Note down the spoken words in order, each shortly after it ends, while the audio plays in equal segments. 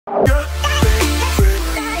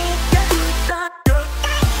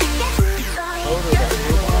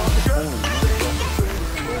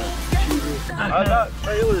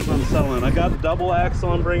got the double axle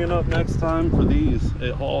I'm bringing up next time for these.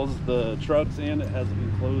 It hauls the trucks and it has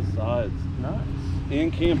enclosed sides. Nice.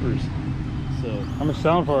 And campers. So. How much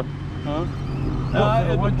selling for? Huh?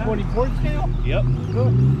 The 124 scale? Yep.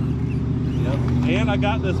 Cool. Yep. And I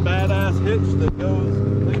got this badass hitch that goes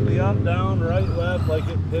completely up, down, right, left, like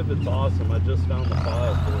it pivots. Awesome. I just found the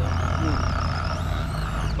file for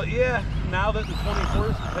it. But yeah, now that the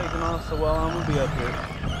 24s are taking off so well, I'm gonna be up here.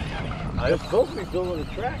 I'm supposed to be building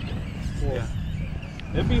a track. Yeah.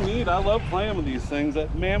 It'd be neat. I love playing with these things.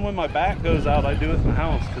 Man, when my back goes out, I do it in the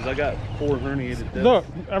house because I got 4 herniated discs. Look,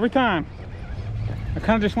 every time. I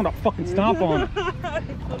kind of just want to fucking stomp on it.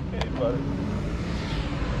 It's okay, buddy.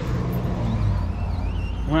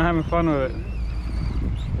 We're not having fun with it.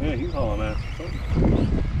 Yeah, he's hauling ass.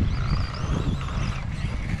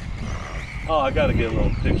 Oh, I gotta get a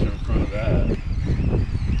little picture in front of that.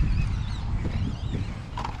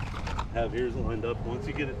 Have yours lined up once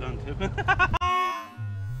you get it done tipping.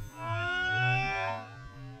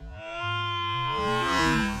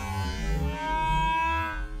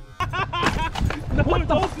 No,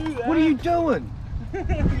 don't do that. What are you doing?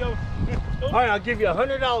 Yo, All right, I'll give you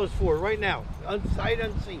 $100 for it right now. Sight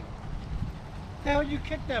unseen. The hell you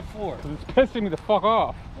kick that for? It's pissing me the fuck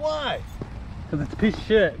off. Why? Because it's a piece of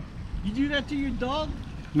shit. You do that to your dog?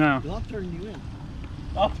 No. I'll turn you in.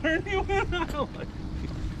 I'll turn you in.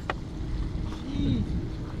 Jesus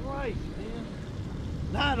Christ, man.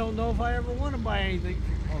 Now I don't know if I ever want to buy anything.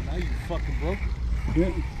 Oh, now you fucking broke it.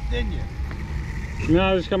 Yeah. Didn't you?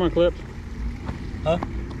 No, they just come on clips. Huh?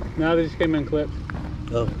 No, they just came in clips.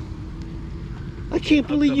 Oh. I can't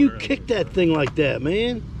believe you kicked that thing like that,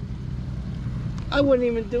 man. I wouldn't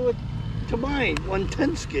even do it to mine,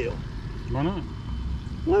 110 scale. Why not?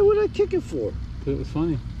 Why would I kick it for? Because it was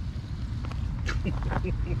funny.